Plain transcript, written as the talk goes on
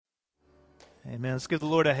Amen. Let's give the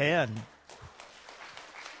Lord a hand.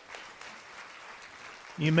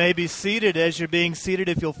 You may be seated. As you're being seated,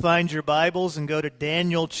 if you'll find your Bibles and go to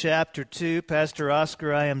Daniel chapter 2. Pastor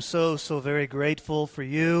Oscar, I am so very grateful for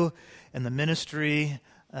you and the ministry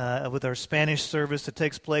with our Spanish service that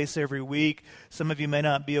takes place every week. Some of you may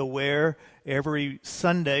not be aware, every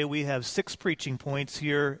Sunday we have 6 preaching points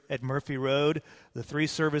here at Murphy Road. The 3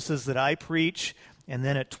 services that I preach, and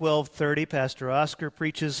then at 12:30, Pastor Oscar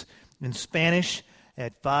preaches in Spanish.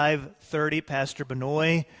 At 5:30, Pastor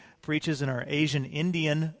Benoit preaches in our Asian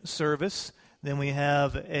Indian service. Then we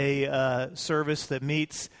have a service that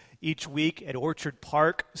meets each week at Orchard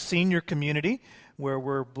Park Senior Community, where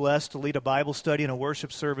we're blessed to lead a Bible study and a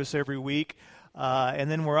worship service every week. And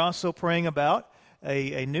then we're also praying about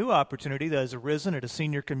a new opportunity that has arisen at a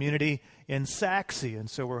senior community in Saxe. And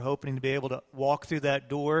so we're hoping to be able to walk through that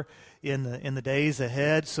door in the days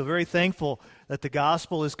ahead. So very thankful that the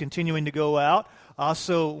gospel is continuing to go out.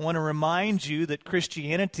 Also want to remind you that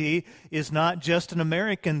Christianity is not just an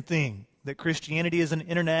American thing, that Christianity is an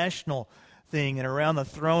international thing. And around the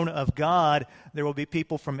throne of God, there will be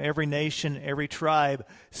people from every nation, every tribe,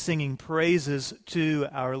 singing praises to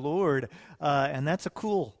our Lord. And that's a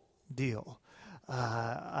cool deal.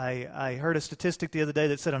 I heard a statistic the other day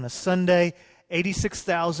that said on a Sunday,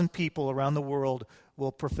 86,000 people around the world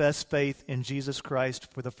will profess faith in Jesus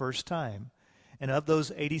Christ for the first time. And of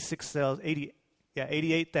those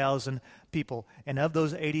 88,000 people, and of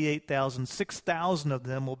those 88,000, 6,000 of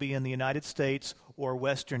them will be in the United States or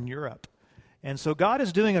Western Europe. And so God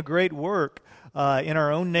is doing a great work in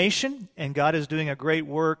our own nation, and God is doing a great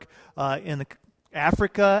work in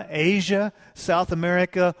Africa, Asia, South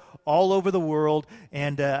America, all over the world.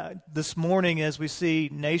 And this morning, as we see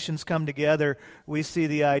nations come together, we see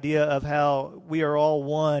the idea of how we are all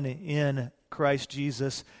one in Christ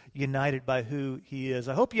Jesus, united by who He is.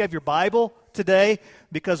 I hope you have your Bible today,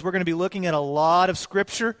 because we're going to be looking at a lot of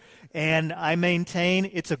Scripture, and I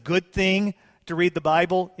maintain it's a good thing to read the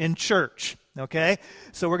Bible in church. Okay?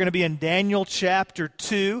 So we're going to be in Daniel chapter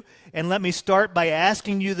 2, and let me start by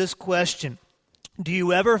asking you this question. Do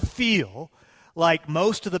you ever feel like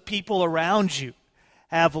most of the people around you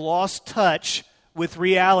have lost touch with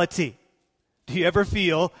reality? Do you ever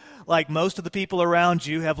feel like most of the people around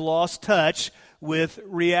you have lost touch with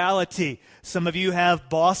reality? Some of you have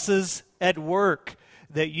bosses at work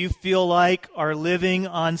that you feel like are living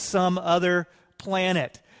on some other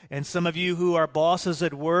planet. And some of you who are bosses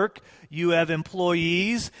at work, you have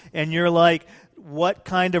employees, and you're like, what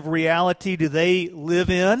kind of reality do they live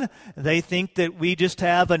in? They think that we just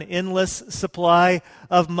have an endless supply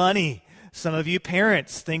of money. Some of you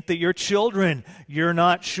parents think that your children, you're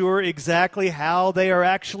not sure exactly how they are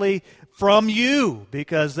actually from you,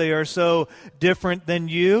 because they are so different than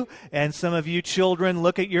you. And some of you children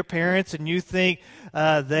look at your parents and you think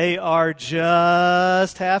they are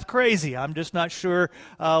just half crazy. I'm just not sure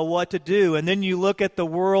what to do. And then you look at the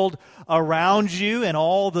world around you and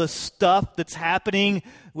all the stuff that's happening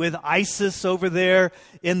with ISIS over there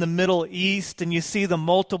in the Middle East, and you see the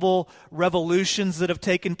multiple revolutions that have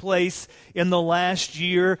taken place in the last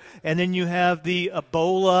year, and then you have the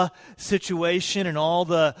Ebola situation and all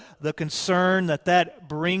the concern that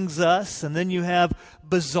brings us, and then you have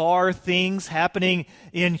bizarre things happening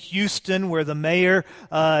in Houston where the mayor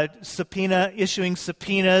issuing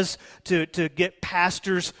subpoenas to get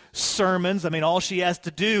pastors' sermons. I mean, all she has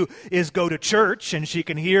to do is go to church and she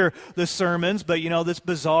can hear the sermons, but this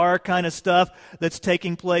bizarre kind of stuff that's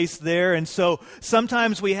taking place there. And so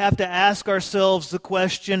sometimes we have to ask ourselves the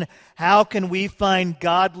question, how can we find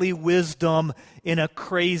godly wisdom in a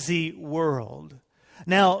crazy world?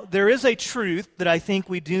 Now, there is a truth that I think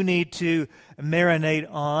we do need to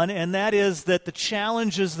marinate on, and that is that the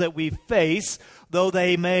challenges that we face, though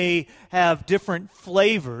they may have different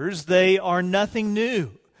flavors, they are nothing new.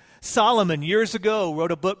 Solomon, years ago,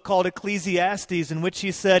 wrote a book called Ecclesiastes, in which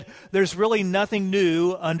he said, there's really nothing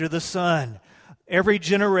new under the sun. Every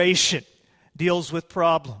generation deals with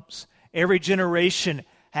problems. Every generation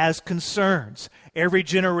has concerns. Every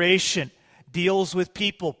generation deals with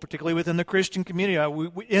people, particularly within the Christian community.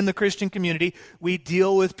 In the Christian community, we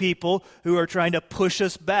deal with people who are trying to push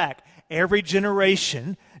us back. Every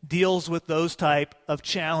generation deals with those type of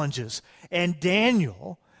challenges. And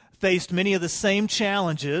Daniel faced many of the same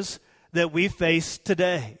challenges that we face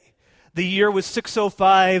today. The year was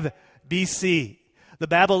 605 BC. The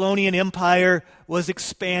Babylonian Empire was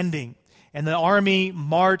expanding, and the army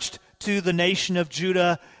marched to the nation of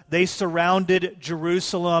Judah. They surrounded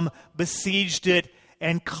Jerusalem, besieged it,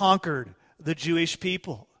 and conquered the Jewish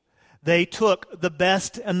people. They took the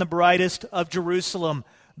best and the brightest of Jerusalem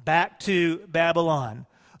back to Babylon.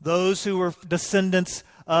 those who were descendants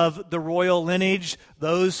of the royal lineage,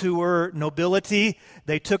 those who were nobility.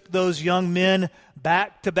 They took those young men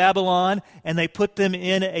back to Babylon, and they put them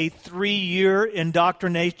in a 3-year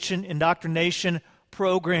indoctrination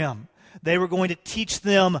program. They were going to teach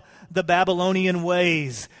them the Babylonian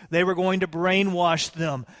ways. They were going to brainwash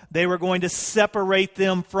them. They were going to separate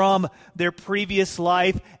them from their previous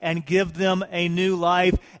life and give them a new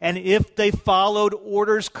life. And if they followed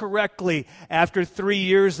orders correctly, after 3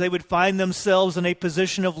 years, they would find themselves in a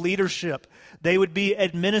position of leadership. They would be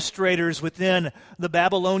administrators within the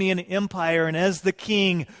Babylonian Empire. And as the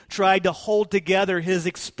king tried to hold together his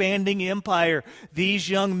expanding empire, these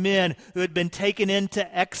young men who had been taken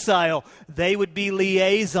into exile, they would be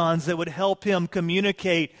liaisons that would help him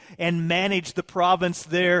communicate and manage the province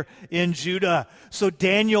there in Judah. So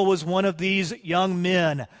Daniel was one of these young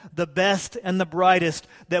men, the best and the brightest,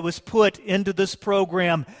 that was put into this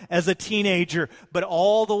program as a teenager. But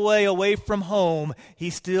all the way away from home,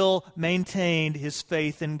 he still maintained his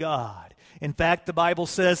faith in God. In fact, the Bible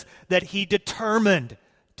says that he determined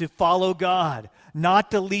to follow God,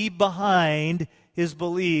 not to leave behind his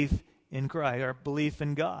belief in Christ, or belief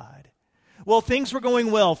in God. Well, things were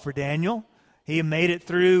going well for Daniel. He had made it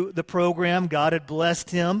through the program. God had blessed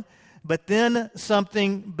him. But then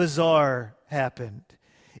something bizarre happened.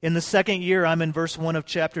 In the second year, I'm in verse 1 of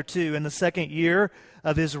chapter 2, in the second year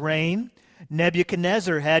of his reign,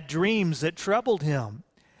 Nebuchadnezzar had dreams that troubled him,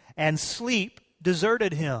 and sleep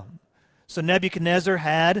deserted him. So Nebuchadnezzar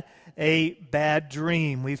had a bad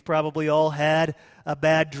dream. We've probably all had a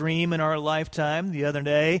bad dream in our lifetime. The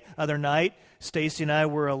other night, Stacy and I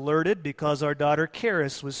were alerted because our daughter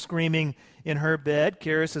Karis was screaming in her bed.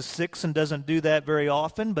 Karis is 6 and doesn't do that very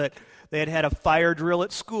often, but they had had a fire drill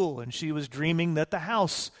at school, and she was dreaming that the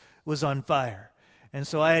house was on fire. And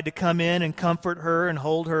so I had to come in and comfort her and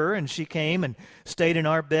hold her, and she came and stayed in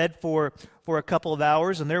our bed for a couple of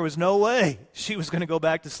hours, and there was no way she was going to go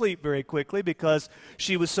back to sleep very quickly because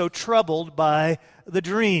she was so troubled by the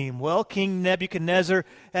dream. Well, King Nebuchadnezzar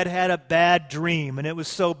had had a bad dream, and it was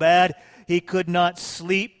so bad he could not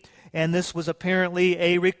sleep, and this was apparently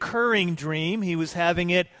a recurring dream. He was having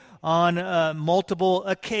it on multiple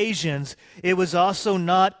occasions. It was also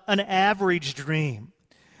not an average dream.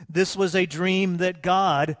 This was a dream that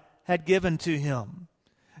God had given to him.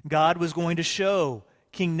 God was going to show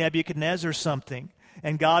King Nebuchadnezzar something,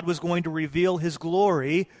 and God was going to reveal his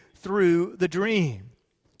glory through the dream.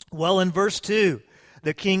 Well, in verse 2,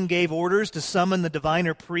 the king gave orders to summon the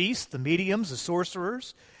diviner priests, the mediums, the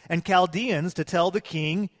sorcerers, and Chaldeans to tell the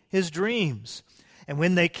king his dreams. And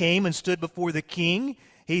when they came and stood before the king,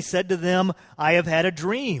 he said to them, I have had a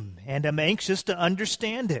dream, and am anxious to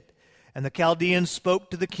understand it. And the Chaldeans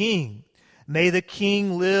spoke to the king, May the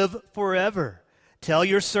king live forever. Tell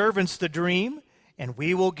your servants the dream, and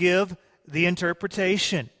we will give the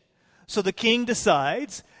interpretation. So the king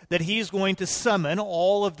decides that he's going to summon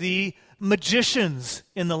all of the magicians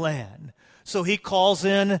in the land. So he calls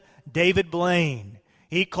in David Blaine.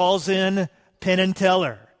 He calls in Penn and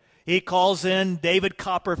Teller. He calls in David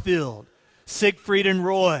Copperfield, Siegfried and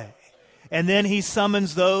Roy. And then he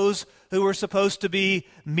summons those who were supposed to be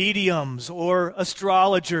mediums or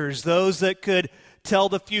astrologers, those that could tell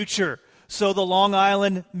the future. So the Long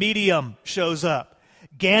Island medium shows up.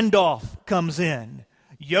 Gandalf comes in.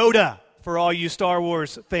 Yoda, for all you Star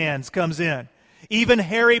Wars fans, comes in. Even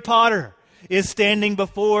Harry Potter is standing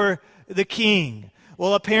before the king.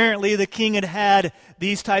 Well, apparently the king had had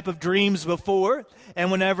these type of dreams before,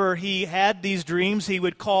 and whenever he had these dreams, he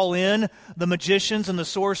would call in the magicians and the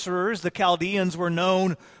sorcerers. The Chaldeans were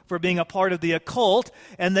known for being a part of the occult,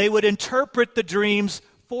 and they would interpret the dreams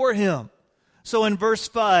for him. So in verse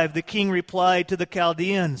 5, the king replied to the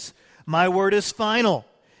Chaldeans, My word is final.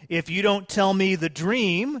 If you don't tell me the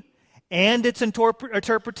dream and its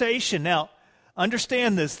interpretation. Now,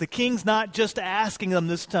 understand this. The king's not just asking them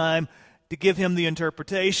this time to give him the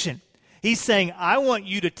interpretation. He's saying, I want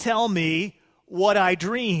you to tell me what I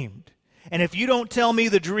dreamed. And if you don't tell me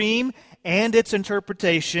the dream and its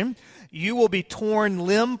interpretation, you will be torn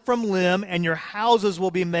limb from limb, and your houses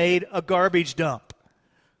will be made a garbage dump.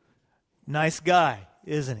 Nice guy,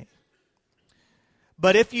 isn't he?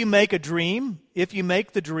 But if you make the dream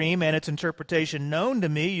and its interpretation known to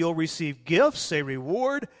me, you'll receive gifts, a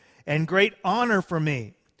reward, and great honor for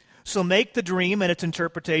me. So make the dream and its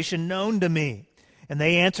interpretation known to me. And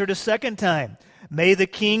they answered a second time, May the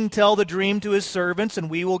king tell the dream to his servants, and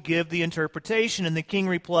we will give the interpretation. And the king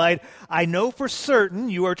replied, I know for certain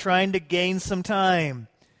you are trying to gain some time,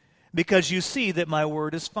 because you see that my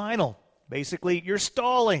word is final. Basically, you're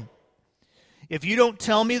stalling. If you don't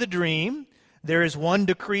tell me the dream, there is one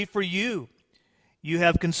decree for you. You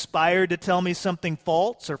have conspired to tell me something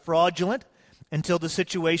false or fraudulent until the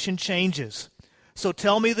situation changes. So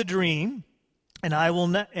tell me the dream, and I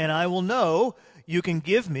will know you can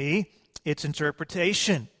give me its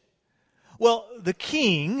interpretation." Well, the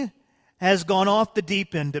king has gone off the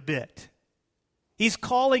deep end a bit. He's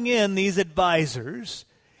calling in these advisors,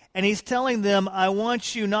 and he's telling them, "I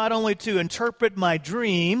want you not only to interpret my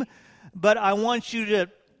dream, but I want you to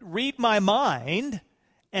read my mind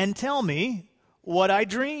and tell me what I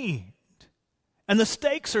dreamed." And the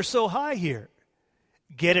stakes are so high here.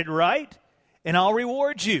 Get it right, and I'll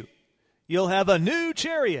reward you. You'll have a new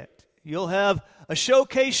chariot. You'll have a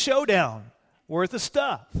showcase showdown worth of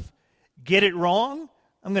stuff. Get it wrong,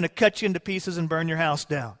 I'm going to cut you into pieces and burn your house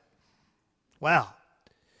down. Wow.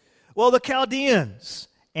 Well, the Chaldeans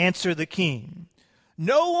answer the king,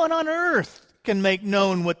 "No one on earth can make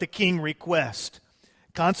known what the king requests.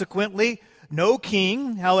 Consequently, no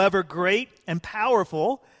king, however great and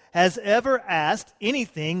powerful, has ever asked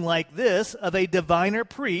anything like this of a diviner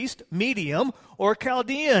priest, medium, or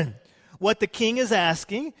Chaldean. What the king is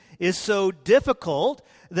asking is so difficult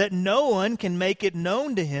that no one can make it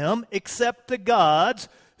known to him except the gods,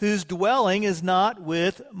 whose dwelling is not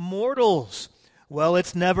with mortals." Well,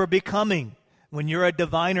 it's never becoming. When you're a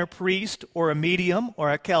diviner priest or a medium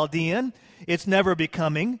or a Chaldean, it's never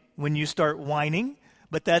becoming when you start whining.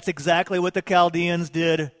 But that's exactly what the Chaldeans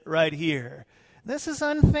did right here. "This is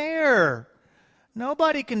unfair.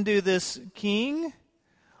 Nobody can do this, king.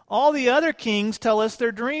 All the other kings tell us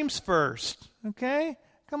their dreams first. Okay?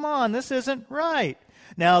 Come on, this isn't right."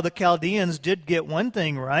 Now, the Chaldeans did get one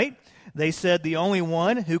thing right. They said the only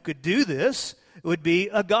one who could do this would be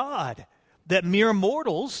a god. That mere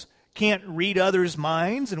mortals can't read others'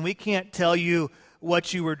 minds, and we can't tell you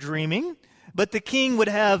what you were dreaming. But the king would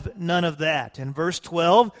have none of that. In verse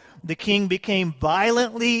 12, the king became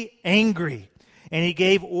violently angry, and he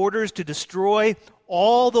gave orders to destroy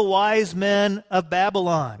all the wise men of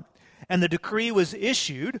Babylon. And the decree was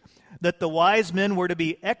issued that the wise men were to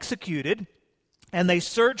be executed, and they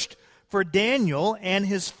searched for Daniel and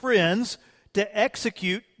his friends to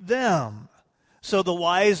execute them. So the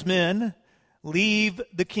wise men leave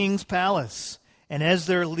the king's palace, and as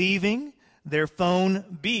they're leaving, their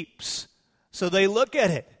phone beeps. So they look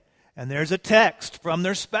at it, and there's a text from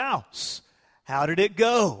their spouse. "How did it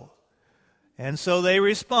go?" And so they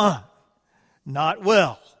respond, "Not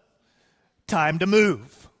well. Time to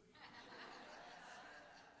move."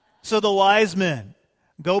 So the wise men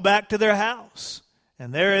go back to their house,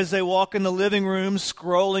 and there as they walk in the living room,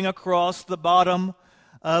 scrolling across the bottom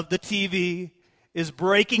of the TV, is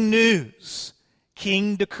breaking news.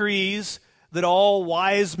 King decrees that all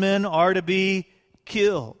wise men are to be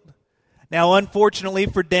killed. Now, unfortunately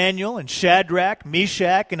for Daniel and Shadrach,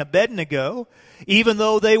 Meshach, and Abednego, even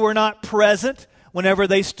though they were not present whenever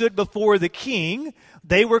they stood before the king,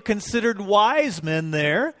 they were considered wise men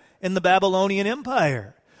there in the Babylonian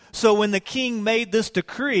Empire. So when the king made this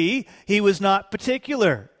decree, he was not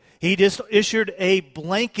particular. He just issued a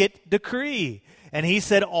blanket decree. And he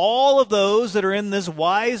said, all of those that are in this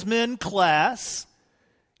wise men class,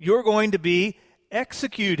 you're going to be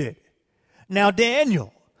executed. Now,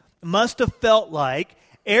 Daniel must have felt like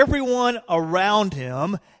everyone around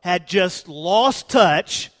him had just lost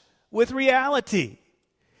touch with reality.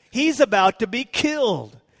 He's about to be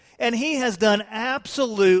killed, and he has done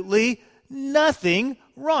absolutely nothing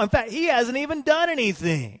wrong. In fact, he hasn't even done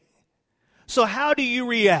anything. So how do you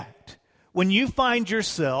react when you find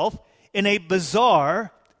yourself in a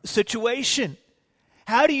bizarre situation?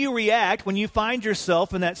 How do you react when you find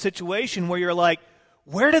yourself in that situation where you're like,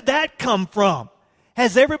 where did that come from?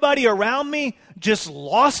 Has everybody around me just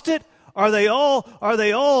lost it? Are they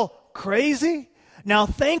all crazy? Now,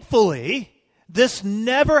 thankfully, this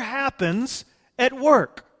never happens at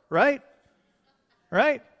work, right?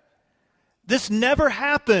 Right? This never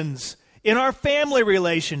happens in our family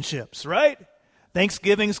relationships, right?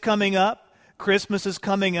 Thanksgiving's coming up, Christmas is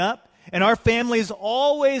coming up, and our families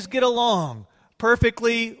always get along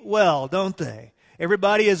perfectly well, don't they?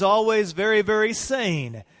 Everybody is always very, very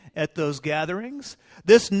sane at those gatherings.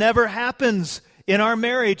 This never happens in our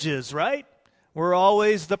marriages, right? We're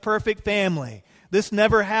always the perfect family. This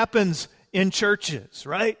never happens in churches,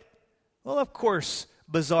 right? Well, of course,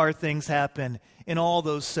 bizarre things happen in all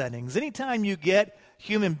those settings. Anytime you get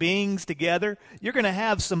human beings together, you're going to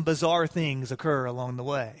have some bizarre things occur along the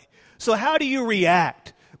way. So how do you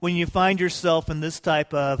react when you find yourself in this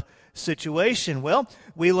type of situation? Well,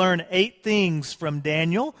 we learn 8 things from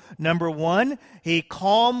Daniel. Number 1, he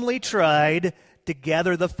calmly tried to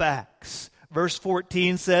gather the facts. Verse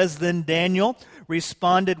 14 says, then Daniel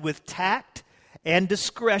responded with tact and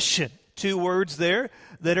discretion two words there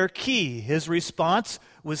that are key. His response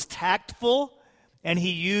was tactful, and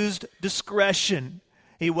he used discretion.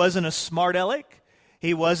 He wasn't a smart aleck.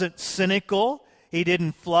 He wasn't cynical. He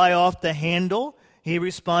didn't fly off the handle. He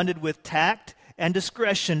responded with tact and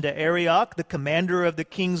discretion to Arioch, the commander of the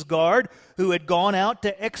king's guard, who had gone out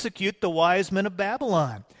to execute the wise men of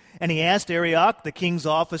Babylon. And he asked Arioch, the king's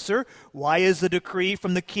officer, "Why is the decree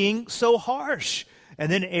from the king so harsh?"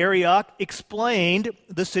 And then Arioch explained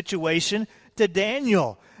the situation to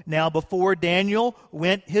Daniel. Now, before Daniel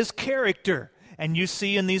went his character. And you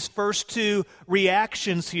see in these first two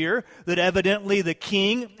reactions here that evidently the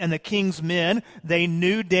king and the king's men, they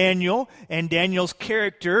knew Daniel, and Daniel's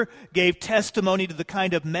character gave testimony to the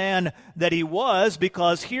kind of man that he was,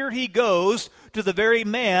 because here he goes to the very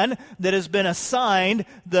man that has been assigned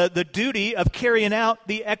the duty of carrying out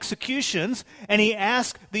the executions, and he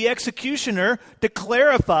asked the executioner to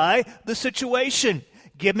clarify the situation.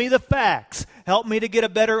 Give me the facts. Help me to get a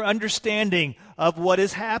better understanding of what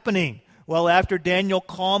is happening. Well, after Daniel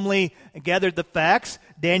calmly gathered the facts,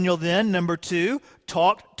 Daniel then, number 2,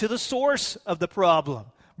 talked to the source of the problem.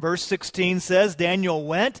 Verse 16 says, Daniel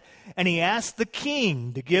went and he asked the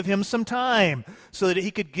king to give him some time so that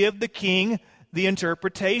he could give the king the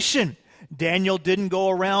interpretation. Daniel didn't go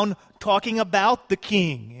around talking about the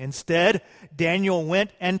king. Instead, Daniel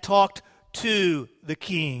went and talked to the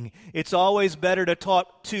king. It's always better to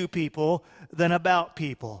talk to people than about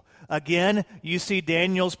people. Again, you see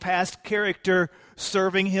Daniel's past character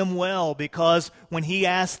serving him well, because when he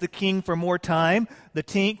asked the king for more time, the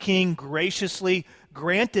king graciously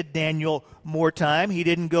granted Daniel more time. He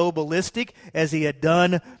didn't go ballistic as he had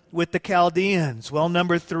done with the Chaldeans. Well,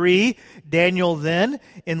 number 3, Daniel then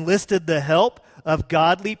enlisted the help of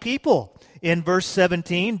godly people. In verse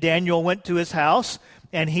 17, Daniel went to his house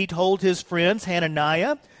and he told his friends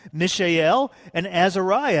Hananiah, Mishael, and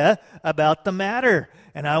Azariah about the matter.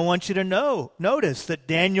 And I want you to notice that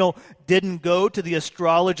Daniel didn't go to the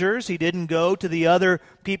astrologers. He didn't go to the other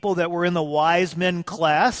people that were in the wise men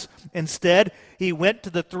class. Instead, he went to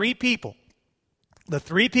the three people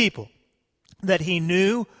that he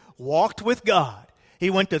knew walked with God. He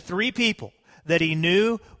went to 3 people that he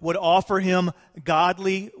knew would offer him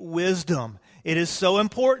godly wisdom. It is so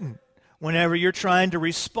important whenever you're trying to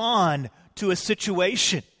respond to a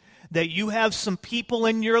situation that you have some people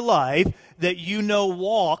in your life that you know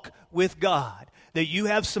walk with God. That you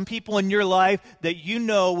have some people in your life that you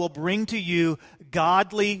know will bring to you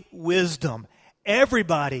godly wisdom.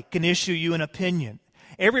 Everybody can issue you an opinion.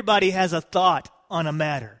 Everybody has a thought on a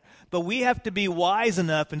matter. But we have to be wise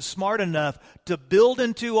enough and smart enough to build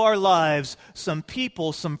into our lives some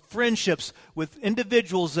people, some friendships with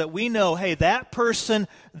individuals that we know, hey, that person,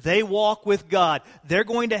 they walk with God. They're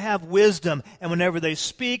going to have wisdom. And whenever they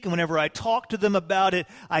speak and whenever I talk to them about it,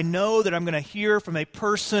 I know that I'm going to hear from a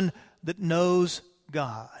person that knows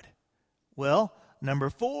God. Well, number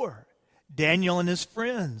 4, Daniel and his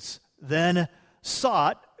friends then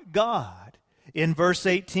sought God. In verse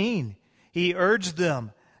 18, he urged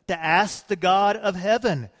them to ask the God of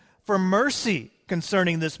heaven for mercy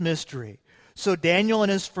concerning this mystery, so Daniel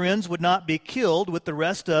and his friends would not be killed with the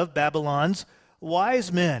rest of Babylon's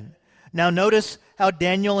wise men. Now notice how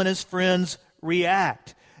Daniel and his friends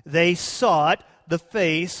react. They sought the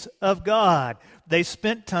face of God. They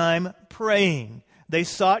spent time praying. They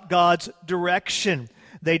sought God's direction.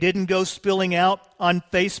 They didn't go spilling out on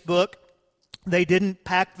Facebook. They didn't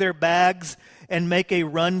pack their bags and make a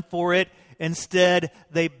run for it. Instead,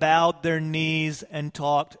 they bowed their knees and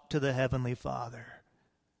talked to the Heavenly Father.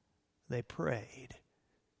 They prayed.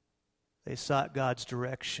 They sought God's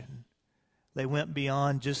direction. They went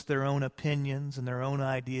beyond just their own opinions and their own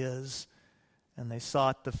ideas, and they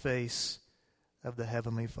sought the face of the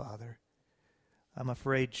Heavenly Father. I'm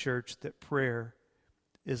afraid, church, that prayer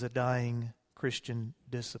is a dying Christian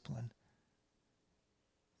discipline.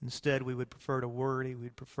 Instead, we would prefer to worry,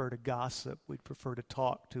 we'd prefer to gossip, we'd prefer to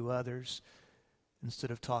talk to others instead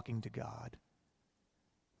of talking to God.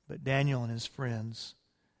 But Daniel and his friends,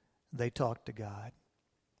 they talked to God.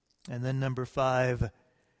 And then number 5,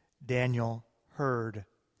 Daniel heard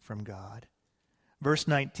from God. Verse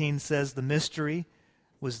 19 says, the mystery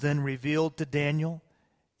was then revealed to Daniel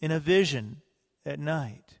in a vision at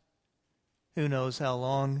night. Who knows how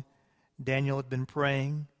long Daniel had been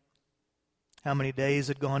praying, how many days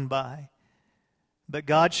had gone by. But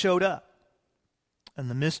God showed up, and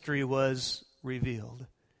the mystery was revealed.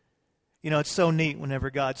 You know, it's so neat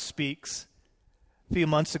whenever God speaks. A few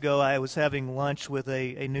months ago, I was having lunch with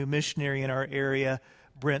a new missionary in our area,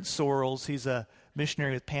 Brent Sorrells. He's a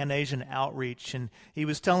missionary with Pan Asian Outreach, and he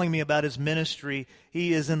was telling me about his ministry.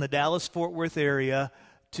 He is in the Dallas-Fort Worth area,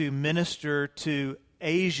 to minister to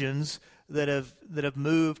Asians that have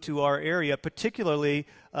moved to our area, particularly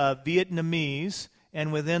Vietnamese,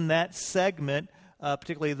 and within that segment,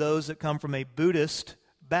 particularly those that come from a Buddhist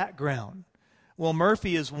background. Well,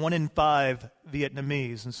 Murphy is 1 in 5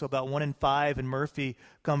 Vietnamese, and so about 1 in 5 in Murphy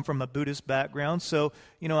come from a Buddhist background. So,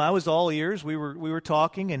 I was all ears. We were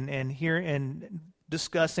talking and hearing and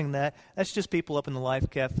discussing that. That's just people up in the Life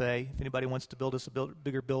Cafe. If anybody wants to build us a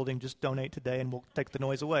bigger building, just donate today, and we'll take the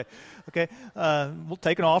noise away. Okay, we'll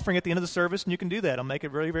take an offering at the end of the service, and you can do that. I'll make it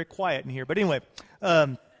very, very quiet in here. But anyway.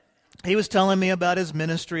 He was telling me about his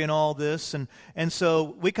ministry and all this, and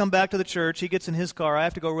so we come back to the church. He gets in his car. I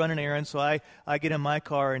have to go run an errand, so I get in my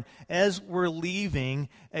car. And as we're leaving,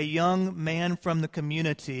 a young man from the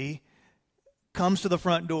community comes to the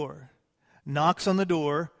front door, knocks on the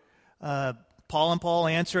door. Paul and Paul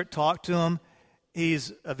answer it, talk to him.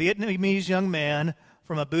 He's a Vietnamese young man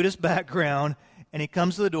from a Buddhist background, and he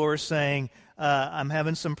comes to the door saying, I'm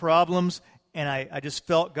having some problems, and I just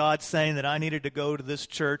felt God saying that I needed to go to this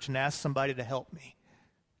church and ask somebody to help me.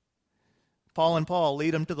 Paul and Paul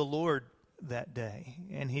lead him to the Lord that day,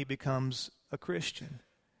 and he becomes a Christian.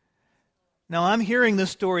 Now, I'm hearing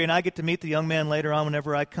this story, and I get to meet the young man later on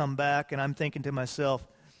whenever I come back, and I'm thinking to myself,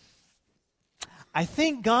 I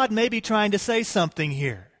think God may be trying to say something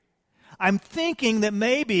here. I'm thinking that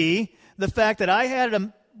maybe the fact that I had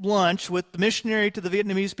a lunch with the missionary to the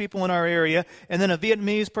Vietnamese people in our area, and then a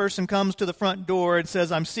Vietnamese person comes to the front door and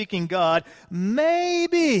says, I'm seeking God,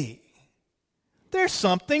 maybe there's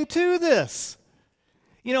something to this.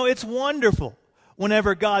 It's wonderful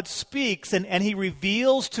whenever God speaks and He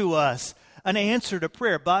reveals to us an answer to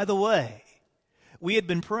prayer. By the way, we had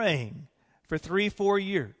been praying for 3-4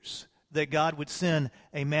 years that God would send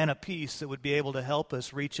a man of peace that would be able to help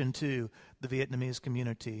us reach into the Vietnamese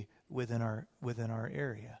community within our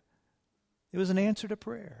area. It was an answer to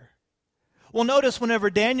prayer. Well, notice whenever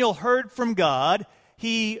Daniel heard from God,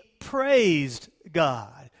 he praised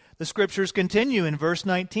God. The scriptures continue in verse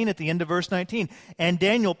 19, at the end of verse 19. And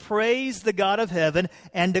Daniel praised the God of heaven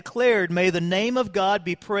and declared, may the name of God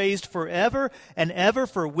be praised forever and ever,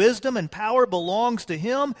 for wisdom and power belongs to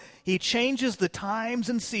Him. He changes the times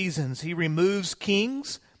and seasons. He removes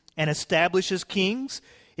kings and establishes kings.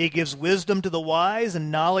 He gives wisdom to the wise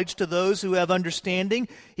and knowledge to those who have understanding.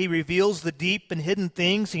 He reveals the deep and hidden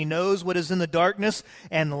things. He knows what is in the darkness,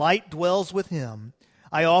 and light dwells with Him.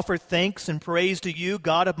 I offer thanks and praise to you,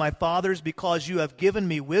 God of my fathers, because you have given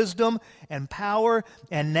me wisdom and power,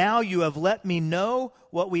 and now you have let me know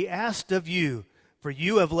what we asked of you, for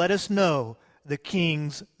you have let us know the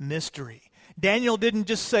king's mystery. Daniel didn't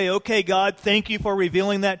just say, okay, God, thank you for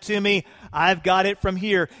revealing that to me. I've got it from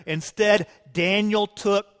here. Instead, Daniel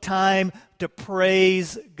took time to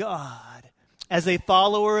praise God. As a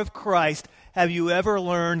follower of Christ, have you ever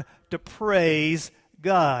learned to praise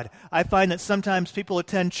God? I find that sometimes people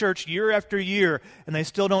attend church year after year, and they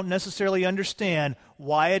still don't necessarily understand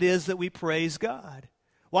why it is that we praise God.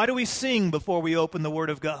 Why do we sing before we open the Word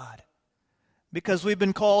of God? Because we've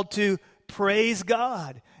been called to praise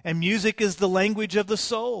God. And music is the language of the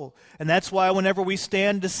soul. And that's why whenever we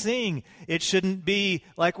stand to sing, it shouldn't be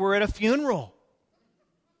like we're at a funeral.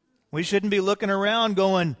 We shouldn't be looking around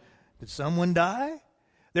going, did someone die?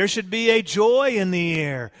 There should be a joy in the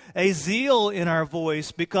air, a zeal in our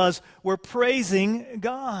voice, because we're praising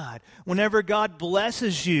God. Whenever God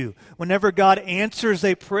blesses you, whenever God answers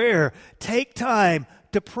a prayer, take time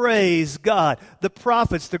to praise God. The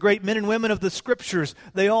prophets, the great men and women of the Scriptures,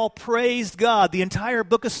 they all praised God. The entire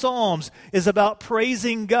book of Psalms is about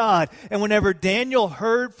praising God. And whenever Daniel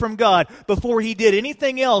heard from God, before he did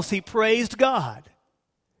anything else, he praised God.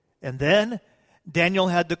 And then Daniel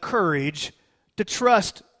had the courage to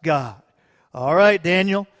trust God. All right,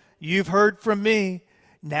 Daniel, you've heard from me.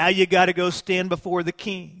 Now you got to go stand before the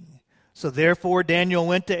king. So therefore Daniel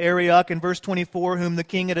went to Arioch in verse 24, whom the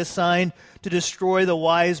king had assigned to destroy the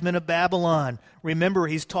wise men of Babylon. Remember,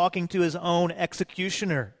 he's talking to his own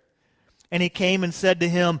executioner. And he came and said to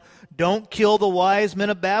him, don't kill the wise men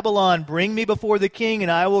of Babylon. Bring me before the king,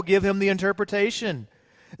 and I will give him the interpretation.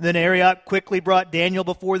 Then Arioch quickly brought Daniel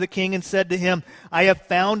before the king and said to him, I have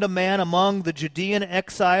found a man among the Judean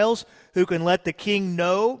exiles who can let the king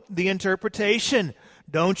know the interpretation.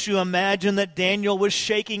 Don't you imagine that Daniel was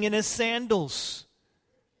shaking in his sandals?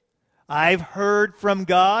 I've heard from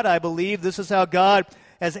God. I believe this is how God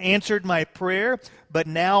has answered my prayer. But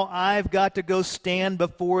now I've got to go stand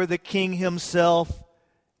before the king himself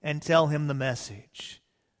and tell him the message.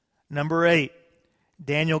 Number 8,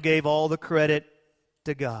 Daniel gave all the credit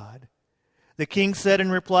to God. The king said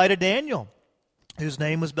in reply to Daniel, whose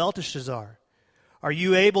name was Belteshazzar, Are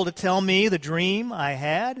you able to tell me the dream I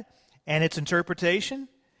had and its interpretation?"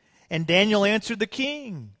 And Daniel answered the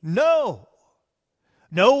king, "No.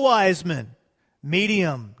 No wise man,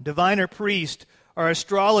 medium, diviner priest, or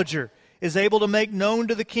astrologer is able to make known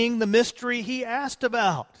to the king the mystery he asked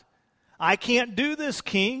about. I can't do this,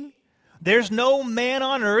 king. There's no man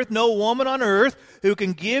on earth, no woman on earth who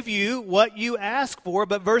can give you what you ask for."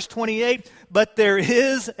 But verse 28, "But there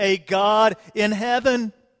is a God in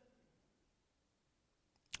heaven."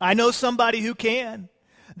 I know somebody who can.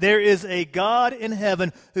 There is a God in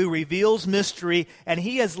heaven who reveals mystery, and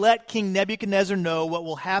he has let King Nebuchadnezzar know what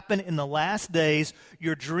will happen in the last days.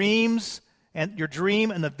 Your dreams and your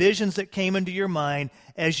dream and the visions that came into your mind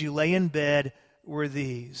as you lay in bed were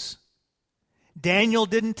these. Daniel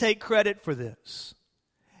didn't take credit for this.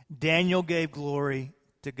 Daniel gave glory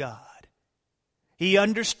to God. He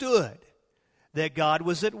understood that God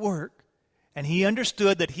was at work, and he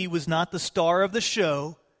understood that he was not the star of the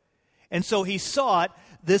show, and so he sought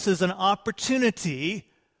this as an opportunity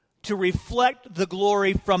to reflect the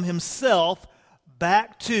glory from himself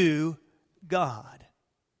back to God.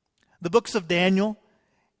 The books of Daniel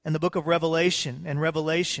and the book of Revelation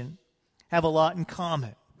have a lot in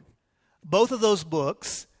common. Both of those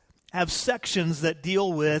books have sections that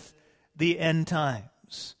deal with the end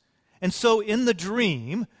times. And so in the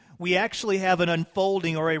dream, we actually have an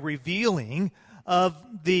unfolding or a revealing of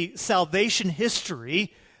the salvation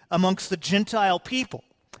history amongst the Gentile people,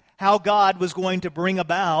 how God was going to bring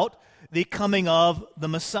about the coming of the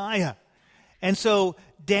Messiah. And so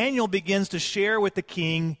Daniel begins to share with the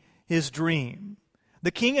king his dream.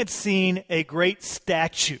 The king had seen a great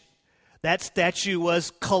statue. That statue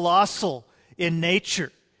was colossal in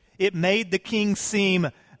nature. It made the king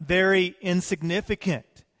seem very insignificant.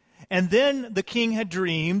 And then the king had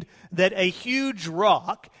dreamed that a huge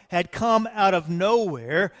rock had come out of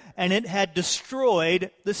nowhere and it had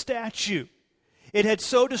destroyed the statue. It had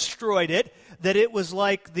so destroyed it that it was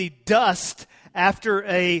like the dust after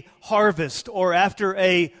a harvest or after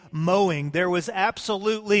a mowing. There was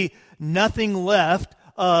absolutely nothing left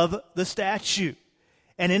of the statue.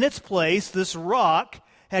 And in its place, this rock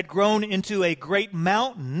had grown into a great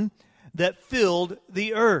mountain that filled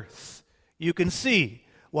the earth. You can see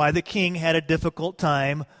why the king had a difficult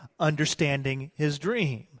time understanding his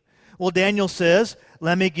dream. Well, Daniel says,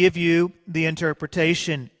 "Let me give you the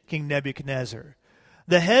interpretation, King Nebuchadnezzar.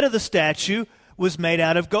 The head of the statue was made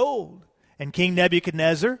out of gold. And King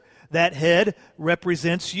Nebuchadnezzar, that head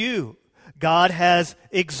represents you. God has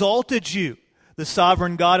exalted you. The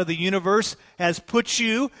sovereign God of the universe has put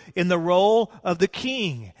you in the role of the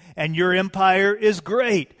king, and your empire is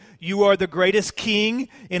great. You are the greatest king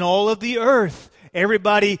in all of the earth.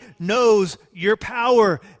 Everybody knows your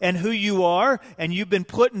power and who you are, and you've been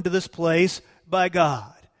put into this place by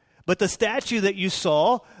God. But the statue that you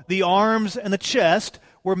saw, the arms and the chest,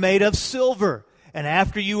 were made of silver. And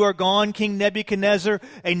after you are gone, King Nebuchadnezzar,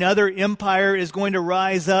 another empire is going to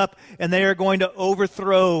rise up, and they are going to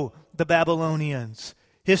overthrow the Babylonians."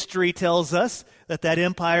 History tells us that that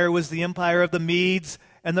empire was the empire of the Medes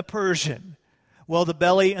and the Persian. Well, the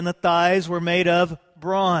belly and the thighs were made of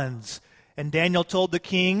bronze. And Daniel told the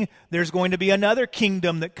king there's going to be another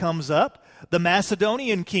kingdom that comes up, the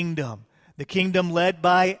Macedonian kingdom, the kingdom led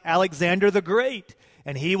by Alexander the Great.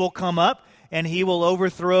 And he will come up and he will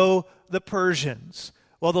overthrow the Persians.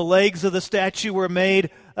 Well, the legs of the statue were made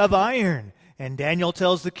of iron. And Daniel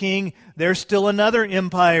tells the king there's still another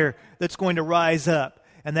empire that's going to rise up.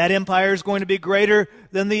 And that empire is going to be greater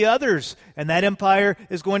than the others. And that empire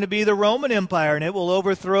is going to be the Roman Empire. And it will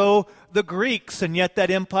overthrow the Greeks. And yet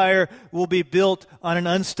that empire will be built on an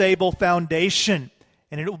unstable foundation.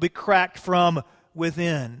 And it will be cracked from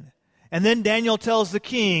within. And then Daniel tells the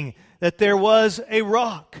king that there was a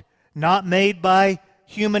rock not made by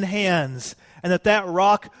human hands. And that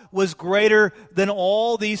rock was greater than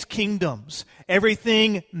all these kingdoms.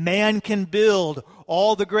 Everything man can build,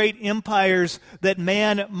 all the great empires that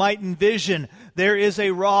man might envision, there is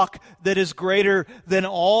a rock that is greater than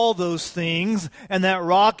all those things. And that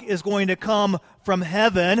rock is going to come from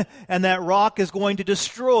heaven, and that rock is going to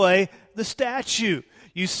destroy the statue.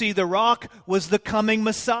 You see, the rock was the coming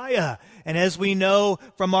Messiah. And as we know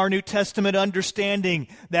from our New Testament understanding,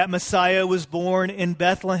 that Messiah was born in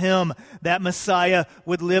Bethlehem. That Messiah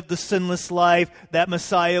would live the sinless life. That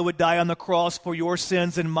Messiah would die on the cross for your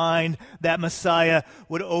sins and mine. That Messiah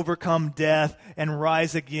would overcome death and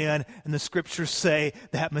rise again. And the Scriptures say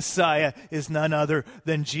that Messiah is none other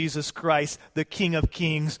than Jesus Christ, the King of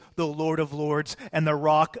Kings, the Lord of Lords, and the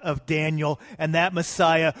Rock of Daniel. And that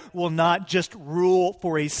Messiah will not just rule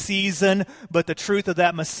for a season, but the truth of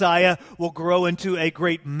that Messiah will grow into a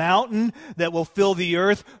great mountain that will fill the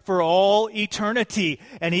earth for all eternity.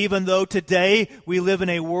 And even though today we live in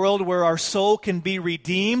a world where our soul can be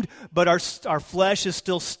redeemed, but our flesh is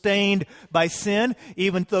still stained by sin,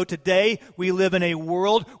 even though today we live in a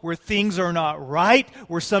world where things are not right,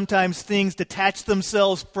 where sometimes things detach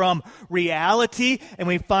themselves from reality, and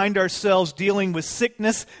we find ourselves dealing with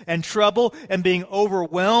sickness and trouble and being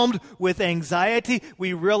overwhelmed with anxiety,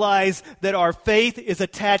 we realize that our faith is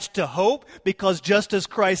attached to hope, because just as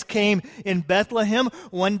Christ came in Bethlehem,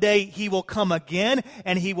 one day he will come again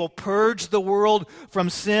and he will purge the world from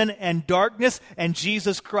sin and darkness, and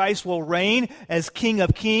Jesus Christ will reign as King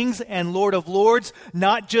of Kings and Lord of Lords,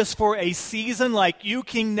 not just for a season like you,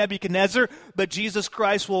 King Nebuchadnezzar, but Jesus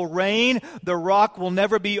Christ will reign. The rock will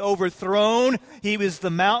never be overthrown. He is the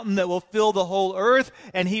mountain that will fill the whole earth,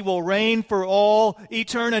 and he will reign for all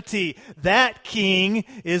eternity. That king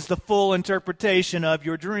is the full interpretation of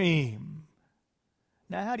your dream.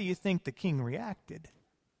 Now, how do you think the king reacted?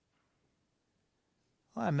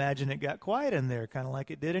 Well, I imagine it got quiet in there, kind of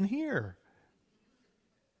like it did in here.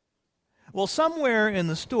 Well, somewhere in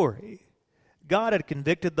the story, God had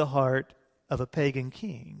convicted the heart of a pagan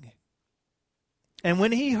king. And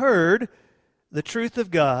when he heard the truth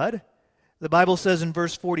of God, the Bible says in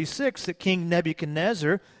verse 46 that King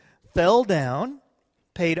Nebuchadnezzar fell down,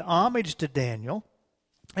 paid homage to Daniel,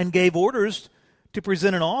 and gave orders to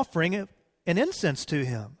present an offering and incense to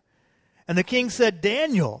him. And the king said,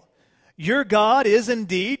 "Daniel, your God is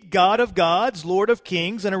indeed God of gods, Lord of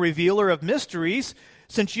kings, and a revealer of mysteries,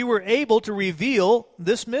 since you were able to reveal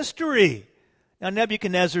this mystery." Now,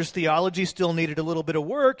 Nebuchadnezzar's theology still needed a little bit of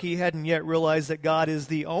work. He hadn't yet realized that God is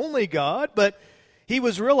the only God, but he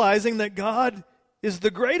was realizing that God is the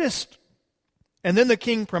greatest. And then the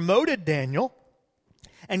king promoted Daniel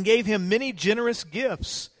and gave him many generous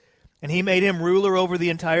gifts. And he made him ruler over the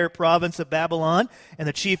entire province of Babylon and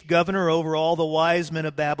the chief governor over all the wise men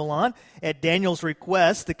of Babylon. At Daniel's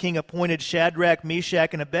request, the king appointed Shadrach,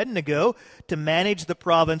 Meshach, and Abednego to manage the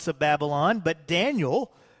province of Babylon, but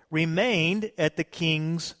Daniel remained at the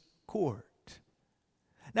king's court.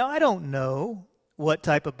 Now, I don't know what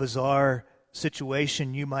type of bizarre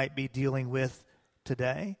situation you might be dealing with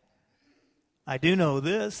today. I do know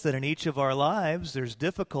this, that in each of our lives there's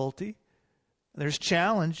difficulty, there's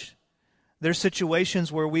challenge, there's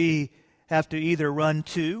situations where we have to either run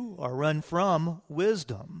to or run from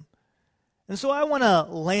wisdom. And so I want to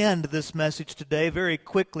land this message today very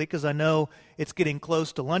quickly, because I know it's getting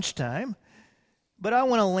close to lunchtime. But I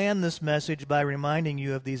want to land this message by reminding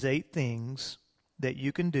you of these 8 things that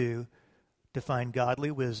you can do to find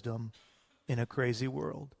godly wisdom in a crazy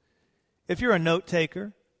world. If you're a note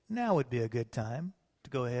taker, now would be a good time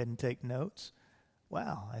to go ahead and take notes.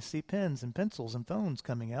 Wow, I see pens and pencils and phones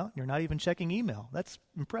coming out, and you're not even checking email. That's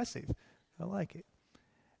impressive. I like it.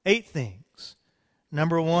 8 things.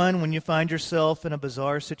 Number 1, when you find yourself in a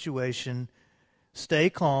bizarre situation,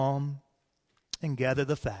 stay calm and gather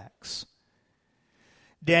the facts.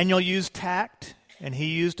 Daniel used tact, and he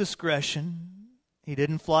used discretion. He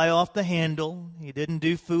didn't fly off the handle. He didn't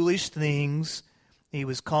do foolish things. He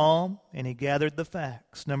was calm, and he gathered the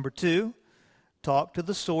facts. Number 2, talk to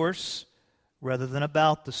the source rather than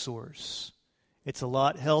about the source. It's a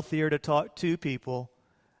lot healthier to talk to people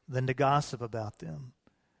than to gossip about them.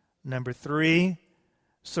 Number 3,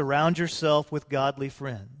 surround yourself with godly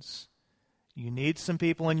friends. You need some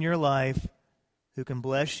people in your life who can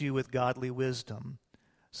bless you with godly wisdom.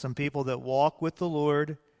 Some people that walk with the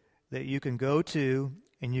Lord that you can go to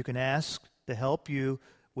and you can ask to help you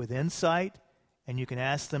with insight, and you can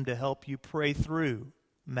ask them to help you pray through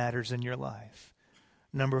matters in your life.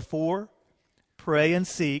 Number 4, pray and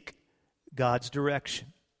seek God's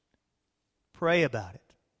direction. Pray about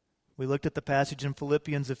it. We looked at the passage in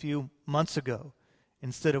Philippians a few months ago.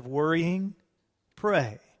 Instead of worrying,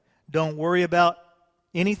 pray. Don't worry about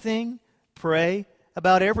anything. Pray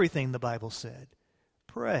about everything, the Bible said.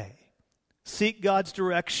 Pray. Seek God's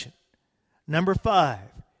direction. Number 5,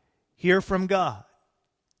 hear from God.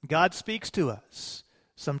 God speaks to us,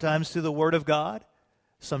 sometimes through the Word of God,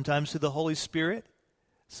 sometimes through the Holy Spirit,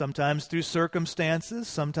 sometimes through circumstances,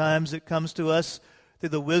 sometimes it comes to us through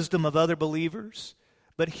the wisdom of other believers.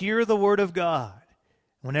 But hear the Word of God.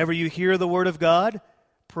 Whenever you hear the Word of God,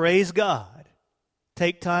 praise God.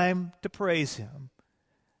 Take time to praise Him.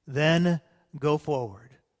 Then go forward.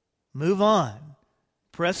 Move on.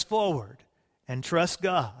 Press forward and trust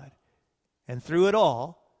God. And through it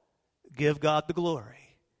all, give God the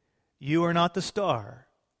glory. You are not the star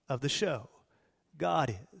of the show.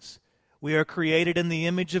 God is. We are created in the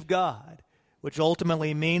image of God, which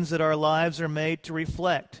ultimately means that our lives are made to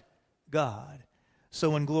reflect God. So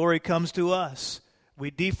when glory comes to us, we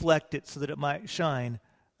deflect it so that it might shine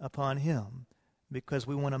upon him, because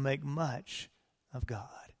we want to make much of God.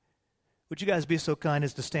 Would you guys be so kind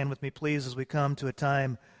as to stand with me, please, as we come to a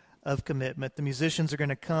time of commitment? The musicians are going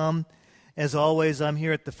to come. As always, I'm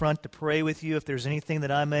here at the front to pray with you. If there's anything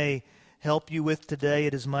that I may help you with today,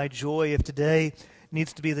 it is my joy. If today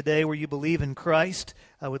needs to be the day where you believe in Christ,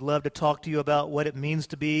 I would love to talk to you about what it means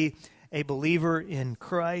to be a believer in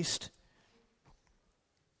Christ.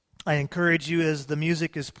 I encourage you, as the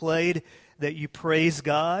music is played, that you praise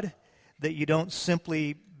God, that you don't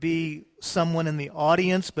simply be someone in the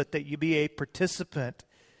audience, but that you be a participant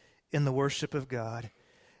in the worship of God.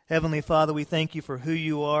 Heavenly Father, we thank you for who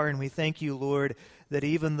you are, and we thank you, Lord, that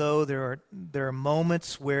even though there are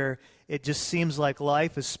moments where it just seems like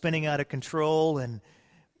life is spinning out of control and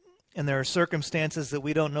there are circumstances that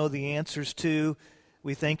we don't know the answers to,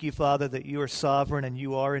 we thank you, Father, that you are sovereign and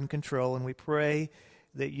you are in control, and we pray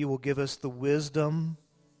that you will give us the wisdom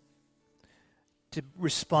to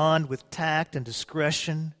respond with tact and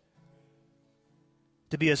discretion,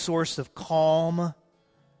 to be a source of calm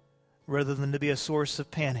rather than to be a source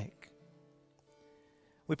of panic.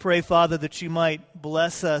 We pray, Father, that you might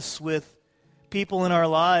bless us with people in our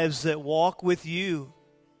lives that walk with you,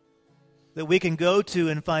 that we can go to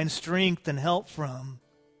and find strength and help from.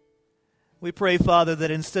 We pray, Father,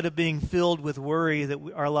 that instead of being filled with worry, that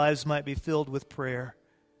our lives might be filled with prayer,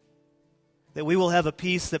 that we will have a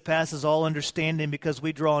peace that passes all understanding because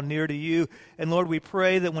we draw near to you. And Lord, we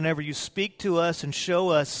pray that whenever you speak to us and show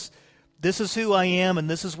us, this is who I am and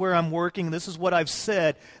this is where I'm working, this is what I've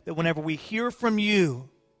said, that whenever we hear from you,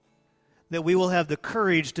 that we will have the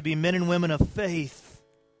courage to be men and women of faith.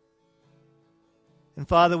 And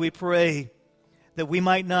Father, we pray that we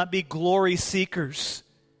might not be glory seekers,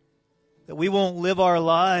 that we won't live our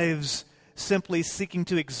lives simply seeking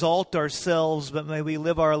to exalt ourselves, but may we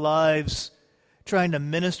live our lives trying to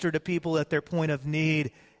minister to people at their point of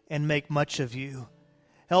need and make much of you.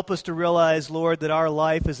 Help us to realize, Lord, that our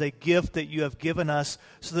life is a gift that you have given us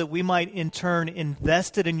so that we might in turn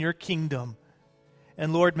invest it in your kingdom.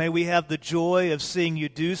 And Lord, may we have the joy of seeing you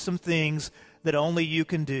do some things that only you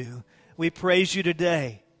can do. We praise you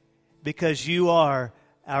today because you are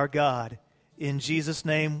our God. In Jesus'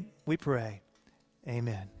 name we pray.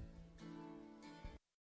 Amen.